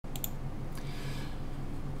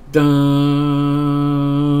Dun,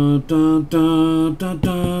 dun, dun, dun,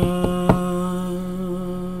 dun.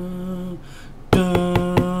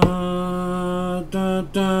 Dun, dun,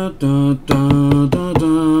 dun, dun, dun, dun,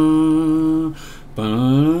 dun.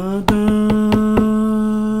 Ba, dun,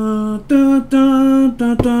 dun, dun,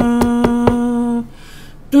 dun, dun.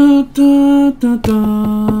 Dun, dun, dun,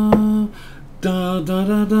 dun. Dun, dun,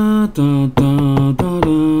 dun, dun, dun, dun,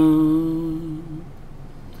 dun.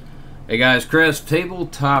 Hey guys, Chris,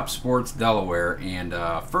 Tabletop Sports Delaware, and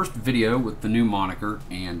first video with the new moniker,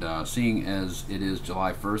 and seeing as it is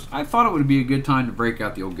July 1st, I thought it would be a good time to break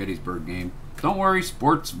out the old Gettysburg game. Don't worry,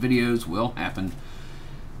 sports videos will happen,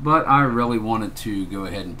 but I really wanted to go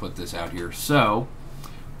ahead and put this out here. So,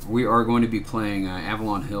 we are going to be playing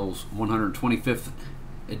Avalon Hill's 125th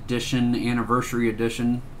edition, anniversary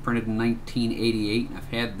edition, printed in 1988. I've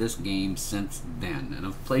had this game since then, and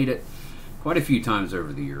I've played it quite a few times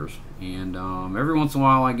over the years, and every once in a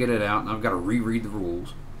while I get it out and I've got to reread the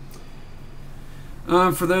rules.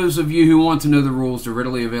 For those of you who want to know the rules, they're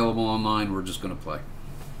readily available online. We're just going to play.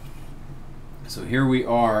 So here we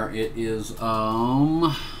are. It is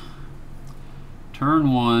turn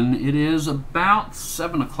one. It is about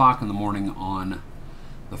 7 o'clock in the morning on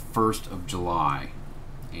the 1st of July,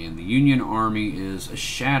 and the Union Army is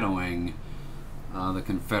shadowing the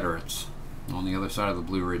Confederates on the other side of the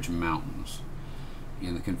Blue Ridge Mountains.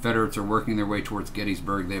 And the Confederates are working their way towards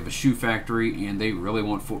Gettysburg. They have a shoe factory, and they really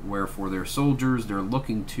want footwear for their soldiers. They're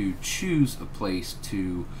looking to choose a place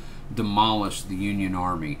to demolish the Union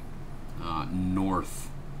Army north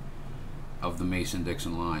of the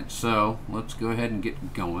Mason-Dixon line. So let's go ahead and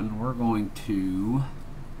get going. We're going to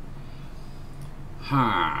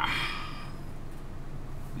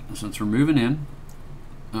since we're moving in,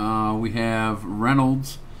 we have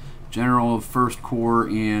Reynolds, General of 1st Corps,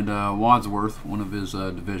 and Wadsworth, one of his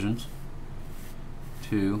divisions.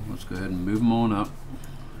 2. Let's go ahead and move them on up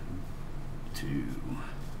to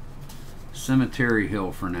Cemetery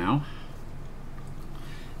Hill for now.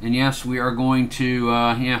 And yes, we are going to,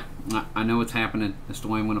 yeah, I know what's happening. That's the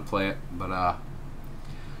way I'm going to play it. But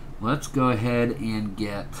let's go ahead and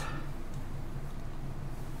get,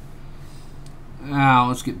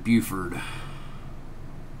 let's get Buford.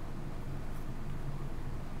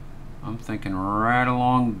 I'm thinking right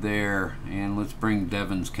along there, and let's bring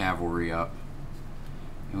Devon's cavalry up,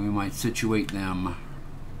 and we might situate them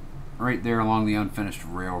right there along the unfinished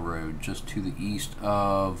railroad, just to the east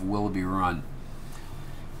of Willoughby Run.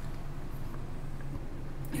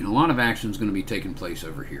 And a lot of action is going to be taking place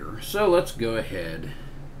over here. So let's go ahead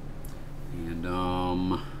and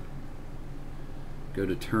go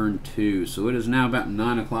to turn 2. So it is now about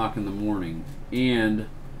 9 o'clock in the morning, and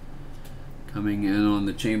coming in on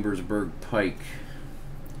the Chambersburg Pike,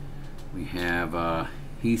 we have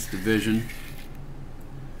Heath's Division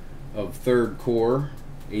of 3rd Corps,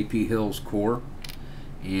 A.P. Hill's Corps,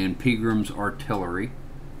 and Pegram's Artillery.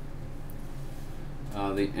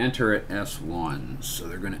 They enter at S1, so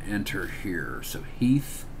they're going to enter here. So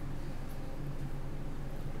Heath.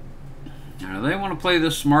 Now, they want to play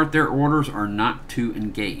this smart. Their orders are not to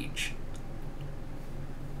engage.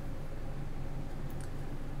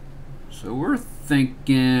 So we're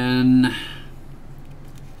thinking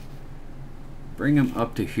bring them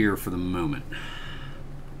up to here for the moment.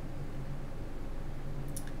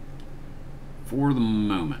 For the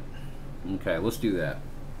moment. Okay, let's do that.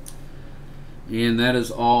 And that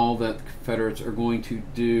is all that the Confederates are going to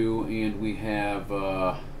do, and we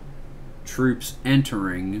have troops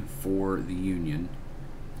entering for the Union.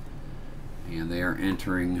 And they are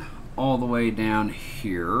entering all the way down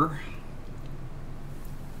here.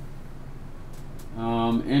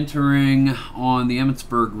 Entering on the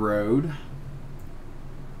Emmitsburg Road,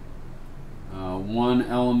 one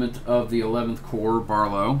element of the 11th Corps,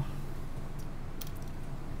 Barlow,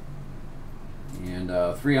 and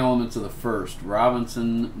 3 elements of the 1st,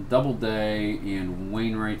 Robinson, Doubleday, and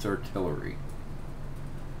Wainwright's Artillery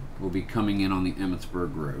will be coming in on the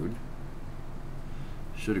Emmitsburg Road.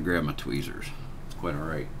 Should have grabbed my tweezers. It's quite all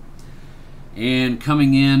right. And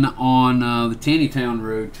coming in on the Taneytown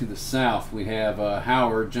Road to the south, we have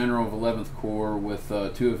Howard, General of 11th Corps, with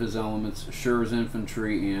 2 of his elements, Schur's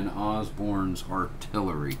Infantry and Osborne's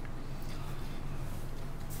Artillery.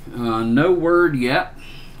 No word yet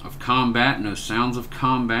of combat, no sounds of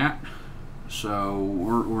combat, so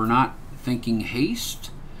we're not thinking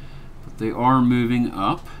haste, but they are moving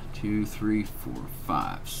up. 2, 3, 4,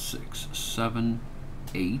 5, 6, 7,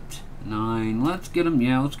 8, 9. Let's get them.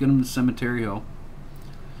 Yeah, let's get them to Cemetery Hill.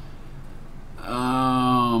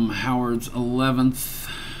 Howard's 11th.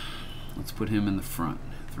 Let's put him in the front.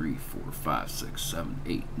 3, 4, 5, 6, 7,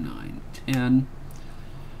 8, 9, 10.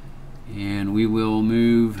 And we will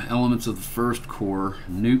move elements of the 1st Corps.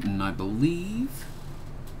 Newton, I believe.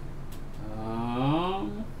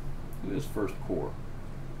 Who is 1st Corps?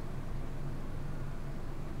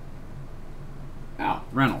 Oh,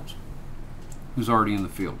 Reynolds, who's already in the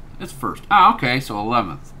field. It's 1st. Oh, okay, so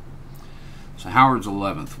 11th. So Howard's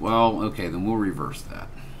 11th. Well, okay, then we'll reverse that.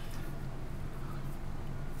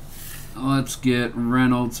 Let's get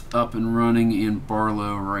Reynolds up and running and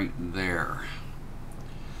Barlow right there.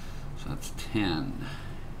 So that's 10.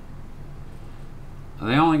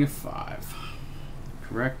 They only get 5.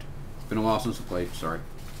 Correct? It's been a while since I played, sorry.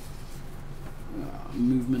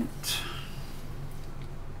 Movement.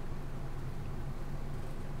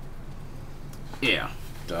 Yeah,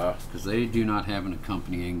 duh, because they do not have an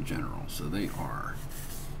accompanying general, so they are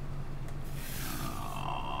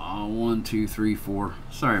 1, 2, 3, 4.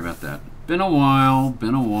 Sorry about that. Been a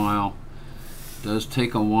while. Does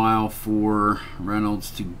take a while for Reynolds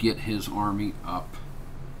to get his army up.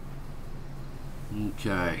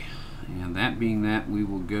 Okay, and that being that, we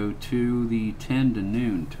will go to the 10 to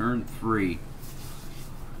noon, turn 3.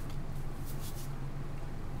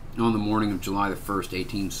 On the morning of July the 1st,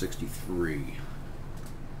 1863.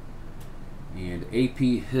 And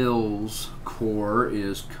A.P. Hill's Corps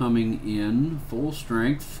is coming in full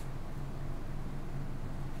strength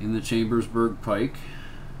in the Chambersburg Pike.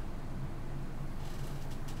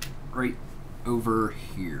 Right over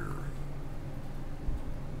here.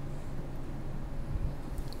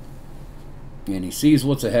 And he sees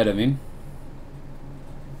what's ahead of him.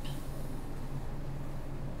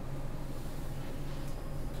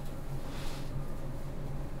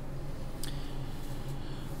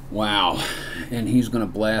 Wow, and he's going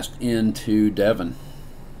to blast into Devon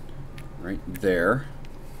right there.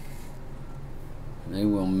 They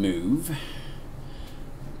will move.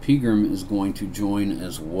 Pegram is going to join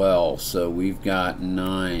as well, so we've got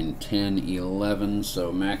 9, 10, 11,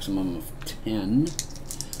 so maximum of 10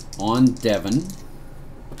 on Devon.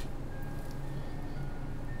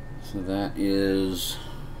 So that is,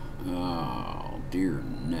 oh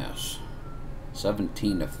dearness,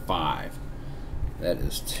 17 to 5. That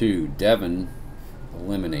is 2. Devon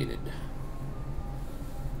eliminated.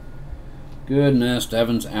 Goodness,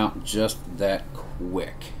 Devon's out just that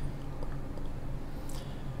quick.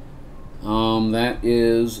 That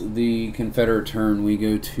is the Confederate turn. We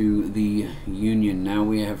go to the Union. Now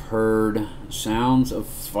we have heard sounds of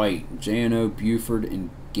fight. J&O, Buford,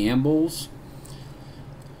 and Gamble's.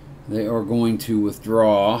 They are going to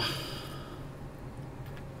withdraw.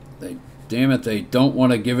 Damn it, they don't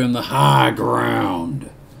want to give him the high ground.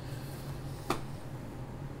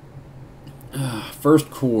 1st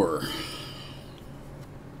Corps.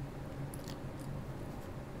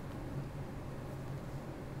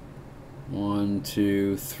 One,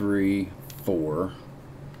 2, 3, 4.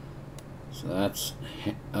 So that's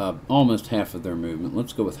almost half of their movement.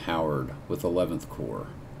 Let's go with Howard with 11th Corps.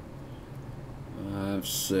 5,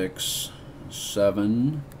 6,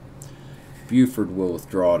 7. Buford will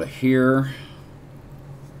withdraw to here.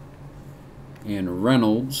 And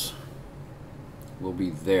Reynolds will be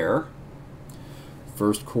there.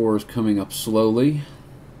 1st Corps is coming up slowly.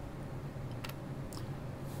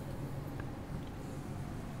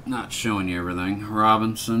 Not showing you everything.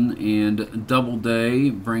 Robinson and Doubleday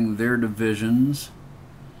bring their divisions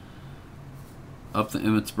up the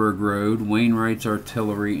Emmitsburg Road. Wainwright's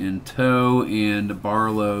artillery in tow, and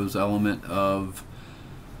Barlow's element of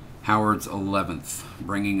Howard's 11th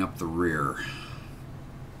bringing up the rear.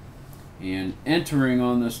 And entering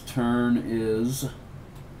on this turn is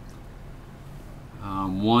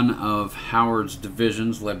one of Howard's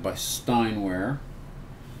divisions led by Steinwehr.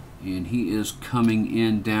 And he is coming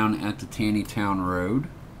in down at the Taneytown Road.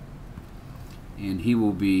 And he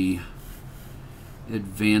will be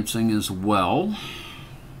advancing as well.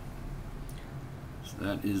 So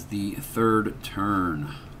that is the 3rd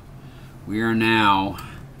turn. We are now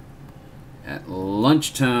at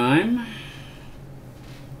lunchtime.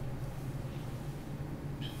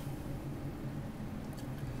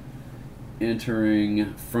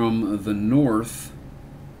 Entering from the north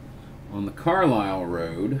on the Carlisle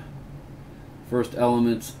Road. First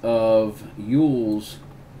elements of Ewell's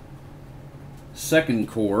 2nd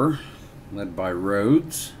Corps, led by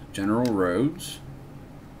Rhodes, General Rhodes.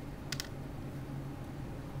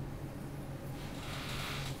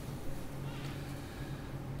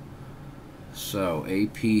 So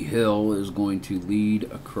A.P. Hill is going to lead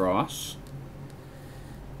across.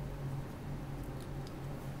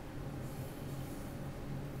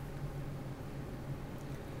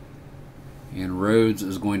 And Rhodes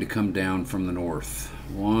is going to come down from the north.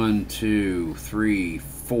 1, 2, 3,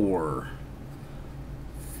 4,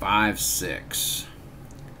 5-6.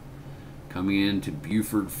 Coming into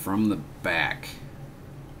Buford from the back.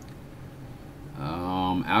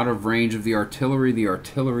 Out of range of the artillery. The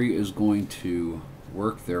artillery is going to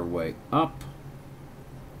work their way up.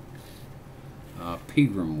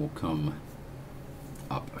 Pegram will come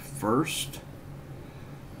up first.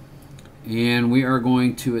 And we are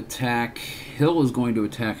going to attack, Hill is going to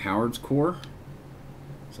attack Howard's corps.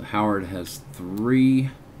 So Howard has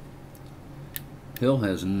 3. Hill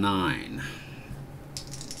has 9.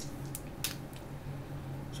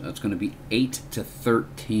 So that's going to be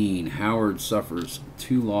 8-13. Howard suffers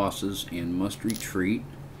 2 losses and must retreat.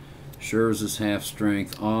 Schurz is half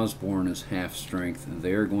strength. Osborne is half strength. And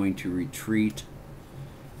they're going to retreat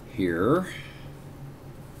here.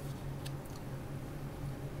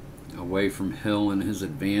 Away from Hill and his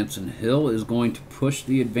advance. And Hill is going to push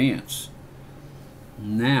the advance.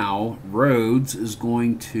 Now Rhodes is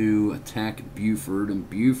going to attack Buford. And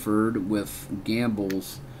Buford with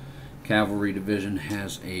Gamble's cavalry division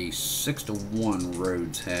has a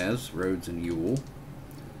 6-1. Rhodes and Ewell.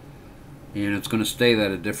 And it's going to stay that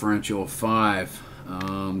a differential of 5.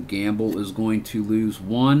 Gamble is going to lose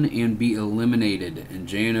 1 and be eliminated. And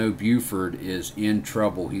J&O Buford is in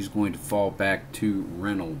trouble. He's going to fall back to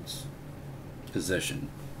Reynolds' position,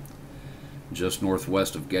 just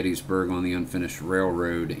northwest of Gettysburg on the unfinished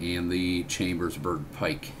railroad and the Chambersburg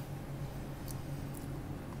Pike.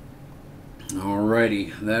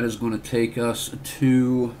 Alrighty, that is going to take us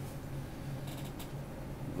to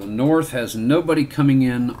the north. Has nobody coming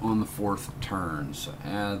in on the 4th turn. So,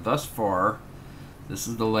 thus far, this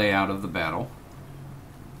is the layout of the battle.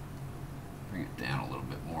 Bring it down a little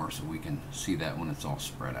bit more so we can see that when it's all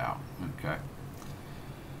spread out. Okay.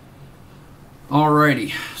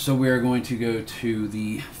 Alrighty, so we are going to go to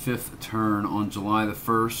the 5th turn on July the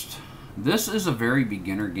 1st. This is a very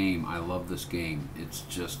beginner game. I love this game. It's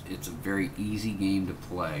a very easy game to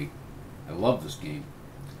play. I love this game.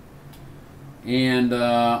 And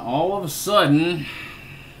all of a sudden,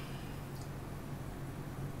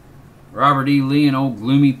 Robert E. Lee and Old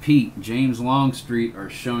Gloomy Pete, James Longstreet, are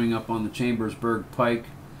showing up on the Chambersburg Pike,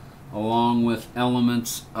 along with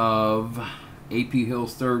elements of A.P.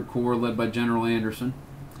 Hill's 3rd Corps, led by General Anderson.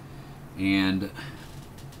 And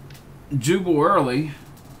Jubal Early,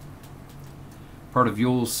 part of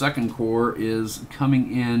Ewell's 2nd Corps, is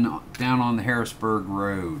coming in down on the Harrisburg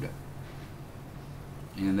Road.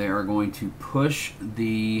 And they are going to push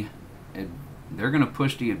the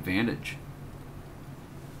advantage.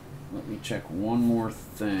 Let me check one more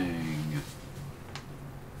thing.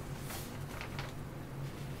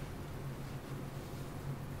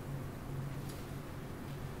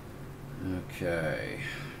 Okay.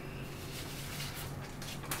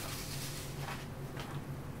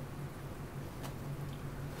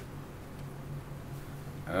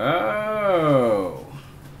 Oh.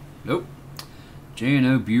 Nope.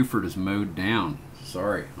 J&O Buford is mowed down.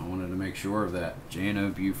 Sorry, I wanted to make sure of that.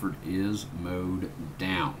 J&O Buford is mowed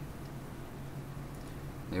down.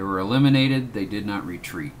 They were eliminated. They did not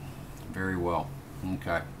retreat. Very well.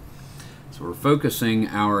 Okay. So we're focusing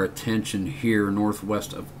our attention here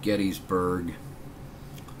northwest of Gettysburg.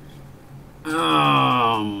 They're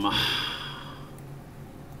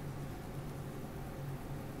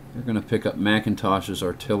going to pick up McIntosh's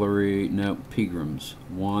artillery. No, Pegram's.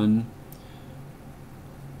 1.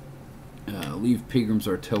 Leave Pegram's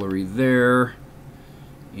artillery there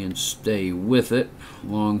and stay with it.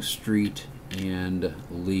 Longstreet and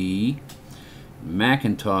Lee.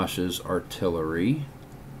 McIntosh's artillery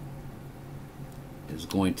is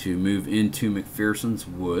going to move into McPherson's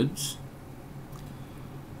woods.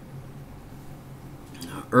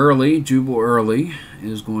 Jubal Early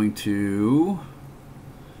is going to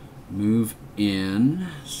move in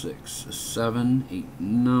 6, 7, 8,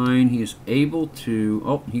 9. He is able to,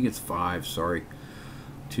 oh, he gets 5, sorry.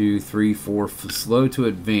 2, 3, 4, slow to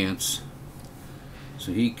advance.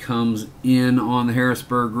 So he comes in on the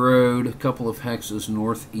Harrisburg Road, a couple of hexes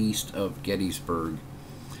northeast of Gettysburg.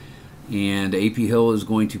 And A.P. Hill is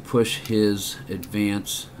going to push his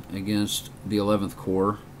advance against the 11th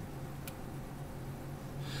Corps.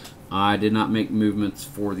 I did not make movements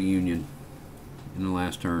for the Union in the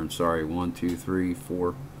last turn. Sorry. 1, 2, 3,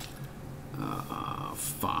 4,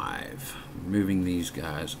 5. Moving these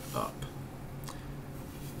guys up.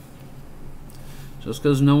 Just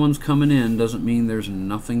because no one's coming in doesn't mean there's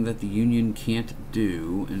nothing that the Union can't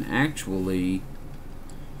do. And actually,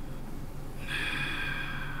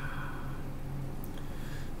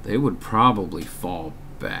 they would probably fall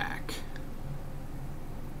back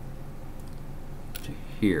to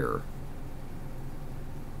here.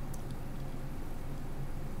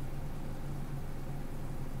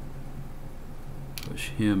 Push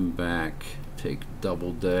him back. Take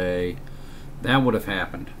Doubleday. That would have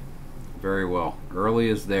happened. Very well. Early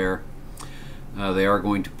is there. They are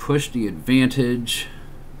going to push the advantage.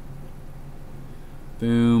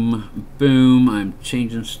 Boom, boom. I'm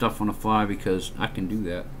changing stuff on the fly because I can do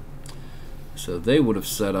that. So they would have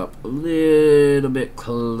set up a little bit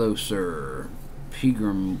closer.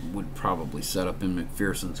 Pegram would probably set up in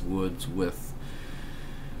McPherson's Woods with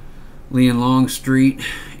Lee and Longstreet,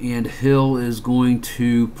 and Hill is going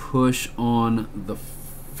to push on the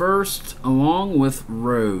first along with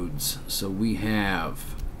Rhodes. So we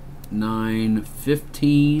have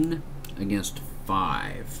 9-15 against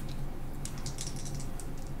 5.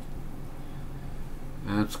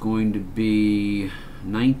 That's going to be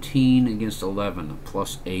 19 against 11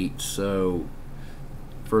 plus 8. So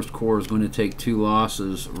First Corps is going to take 2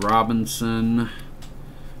 losses. Robinson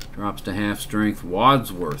drops to half strength.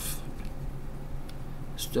 Wadsworth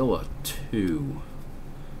still a 2.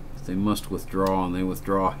 They must withdraw, and they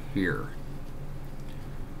withdraw here.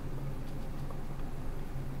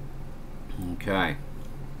 Okay.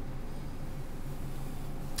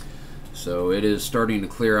 So it is starting to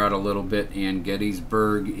clear out a little bit, and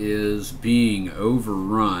Gettysburg is being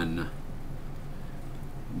overrun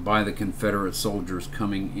by the Confederate soldiers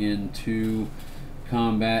coming into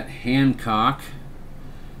combat. Hancock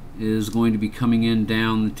is going to be coming in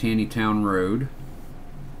down the Taneytown Road.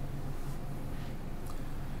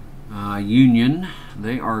 Union,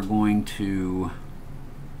 they are going to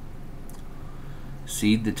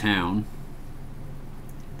cede the town.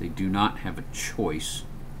 They do not have a choice.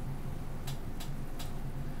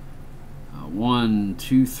 1,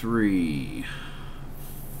 2, 3,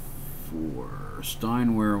 4.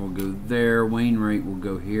 Steinwehr will go there. Wainwright will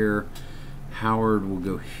go here. Howard will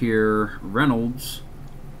go here. Reynolds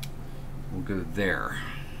will go there.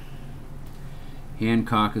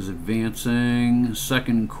 Hancock is advancing.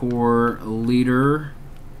 Second Corps leader.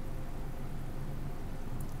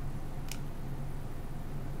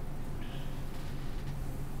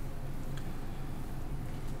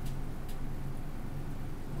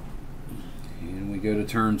 And we go to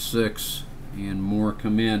turn 6, and more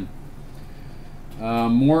come in.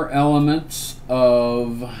 More elements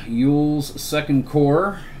of Ewell's Second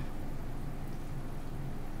Corps.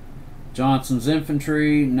 Johnson's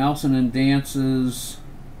infantry, Nelson and Dance's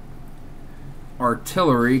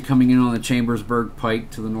artillery coming in on the Chambersburg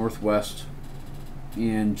Pike to the northwest,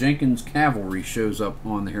 and Jenkins' cavalry shows up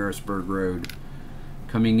on the Harrisburg Road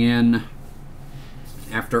coming in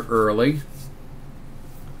after Early.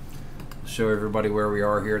 Show everybody where we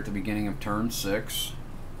are here at the beginning of turn 6.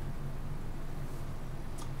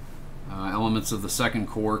 Elements of the Second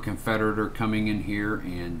Corps, Confederate, are coming in here,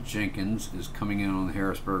 and Jenkins is coming in on the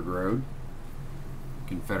Harrisburg Road.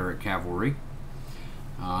 Confederate cavalry.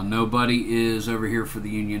 Nobody is over here for the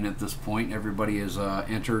Union at this point. Everybody is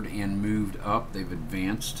entered and moved up. They've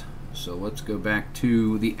advanced. So let's go back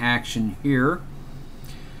to the action here.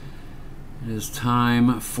 It is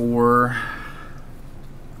time for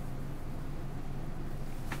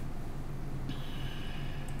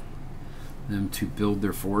them to build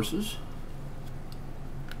their forces.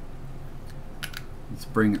 Let's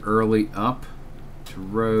bring Early up to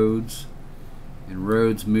Rhodes, and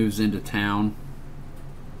Rhodes moves into town.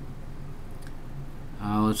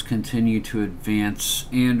 Let's continue to advance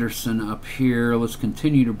Anderson up here. Let's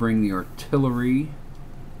continue to bring the artillery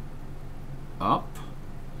up.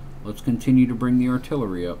 Let's continue to bring the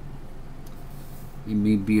artillery up. It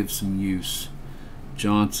may be of some use.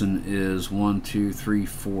 Johnson is 1, 2, 3,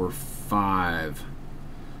 4, 5.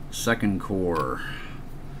 Second Corps.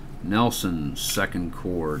 Nelson, Second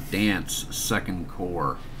Corps. Dance, Second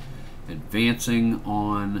Corps. Advancing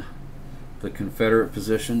on the Confederate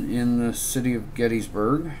position in the city of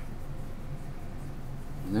Gettysburg.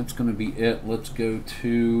 And that's going to be it. Let's go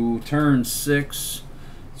to turn 6.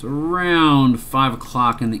 It's around 5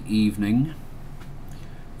 o'clock in the evening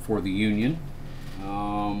for the Union.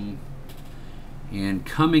 And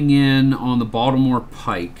coming in on the Baltimore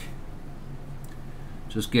Pike,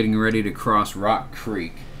 just getting ready to cross Rock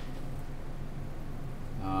Creek.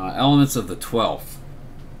 Elements of the 12th.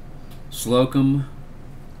 Slocum,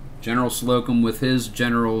 General Slocum with his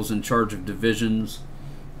generals in charge of divisions,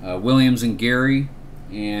 Williams and Gary,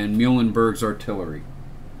 and Muhlenberg's artillery.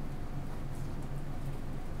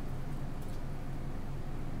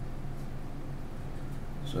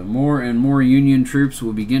 So more and more Union troops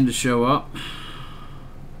will begin to show up.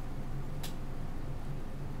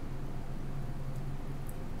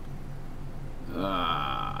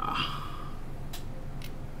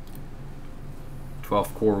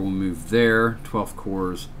 Twelfth Corps will move there. 12th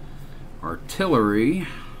Corps' artillery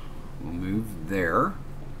We'll move there.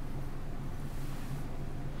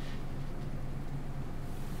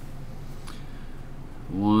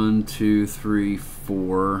 One, two, three,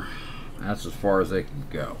 four. That's as far as they can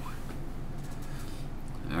go.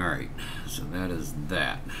 Alright, so that is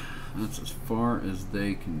that. That's as far as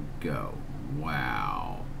they can go.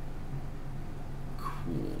 Wow.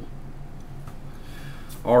 Cool.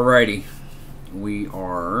 Alrighty. We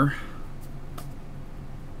are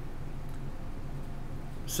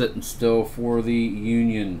sitting still for the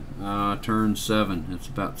Union turn 7. It's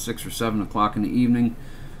about 6 or 7 o'clock in the evening,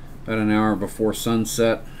 about an hour before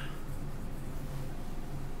sunset.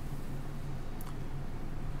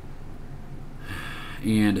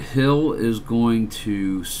 And Hill is going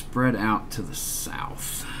to spread out to the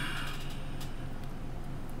south.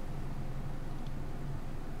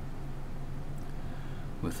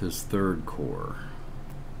 With his 3rd Corps.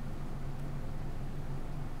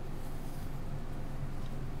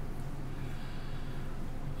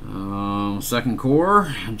 Second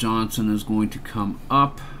Corps, Johnson is going to come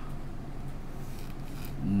up.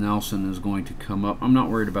 Nelson is going to come up. I'm not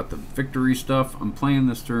worried about the victory stuff. I'm playing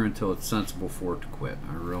this through until it's sensible for it to quit.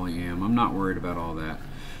 I really am. I'm not worried about all that.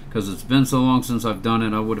 Because it's been so long since I've done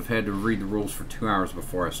it, I would have had to read the rules for 2 hours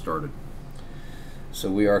before I started. So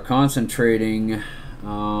we are concentrating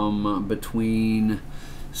between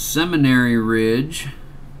Seminary Ridge,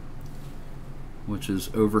 which is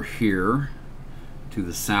over here to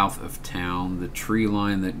the south of town, the tree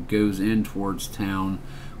line that goes in towards town,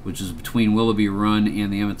 which is between Willoughby Run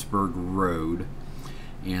and the Emmitsburg Road,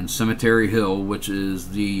 and Cemetery Hill, which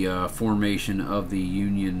is the formation of the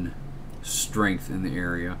Union strength in the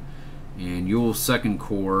area. And Ewell's 2nd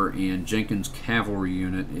Corps and Jenkins' Cavalry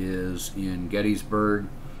Unit is in Gettysburg.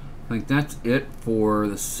 I think that's it for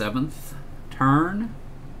the 7th turn.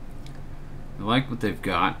 I like what they've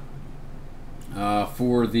got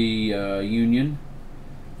for the Union.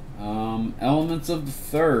 Elements of the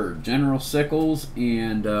 3rd, General Sickles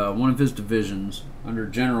and one of his divisions under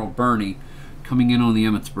General Birney coming in on the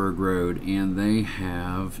Emmitsburg Road, and they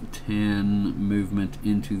have 10 movement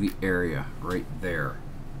into the area right there.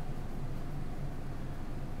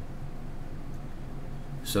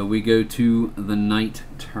 So we go to the night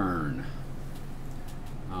turn.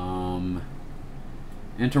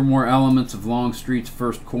 Enter more elements of Longstreet's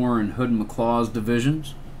 1st Corps and Hood and McLaw's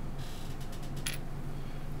divisions.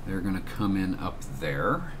 They're going to come in up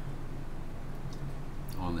there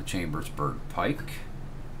on the Chambersburg Pike,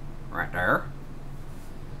 right there.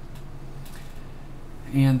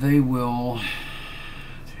 And they will,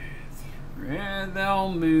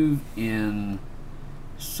 they'll move in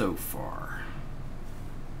so far.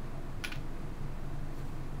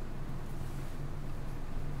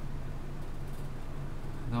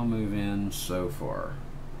 They'll move in so far.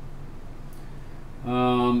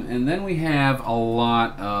 And then we have a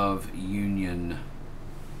lot of Union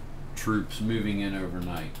troops moving in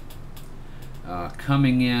overnight.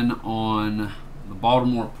 Coming in on the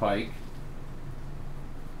Baltimore Pike,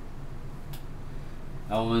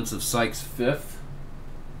 elements of Sykes' 5th,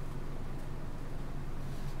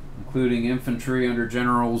 including infantry under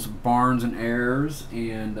Generals Barnes and Ayres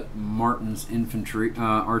and Martin's infantry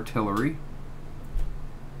artillery.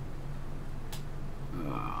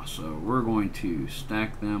 So we're going to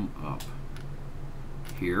stack them up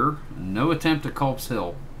here. No attempt at Culp's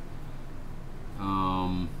Hill.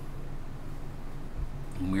 And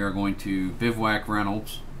we are going to bivouac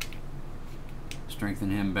Reynolds. Strengthen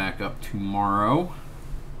him back up tomorrow.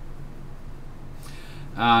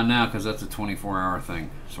 No, because that's a 24-hour thing,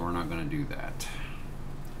 so we're not going to do that.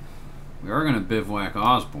 We are going to bivouac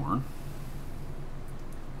Osborne.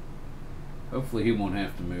 Hopefully he won't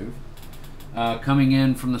have to move. Coming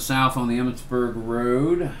in from the south on the Emmitsburg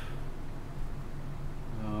Road,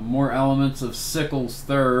 more elements of Sickles'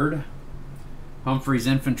 3rd, Humphrey's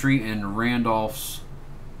infantry, and Randolph's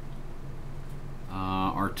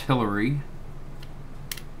artillery.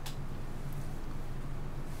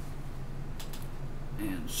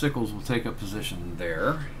 And Sickles will take up position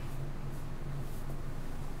there.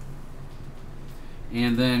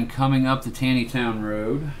 And then coming up the Taneytown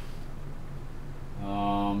Road,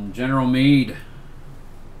 General Meade.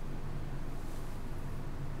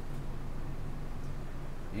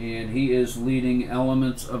 And he is leading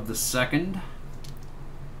elements of the 2nd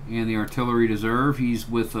and the Artillery Reserve. He's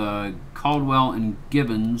with Caldwell and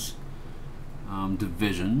Gibbons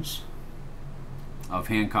divisions of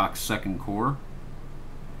Hancock's 2nd Corps.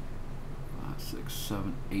 5, 6,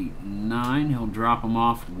 7, 8, 9. He'll drop them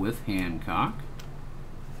off with Hancock.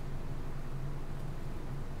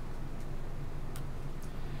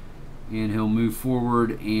 and he'll move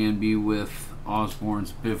forward and be with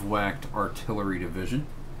Osborne's bivouacked artillery division.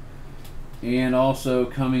 And also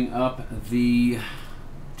coming up the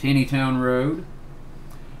Taneytown Road,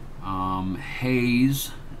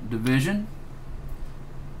 Hayes Division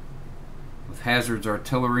with Hazard's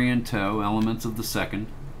artillery in tow, elements of the 2nd,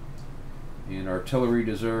 and artillery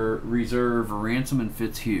reserve Ransom and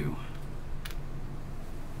Fitzhugh.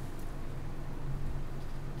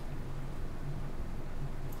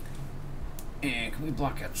 And can we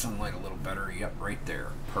block out sunlight a little better? Yep, right there.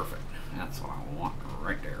 Perfect. That's what I want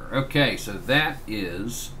right there. Okay, so that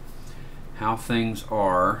is how things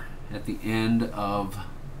are at the end of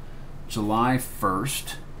July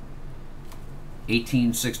 1st,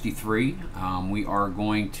 1863. We are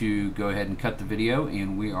going to go ahead and cut the video,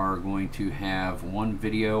 and we are going to have one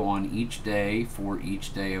video on each day for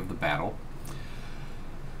each day of the battle.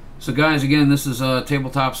 So guys, again, this is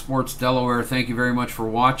Tabletop Sports Delaware. Thank you very much for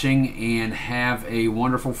watching, and have a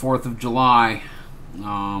wonderful 4th of July.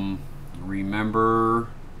 Remember,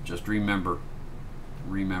 just remember.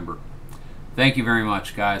 Thank you very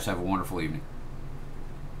much, guys. Have a wonderful evening.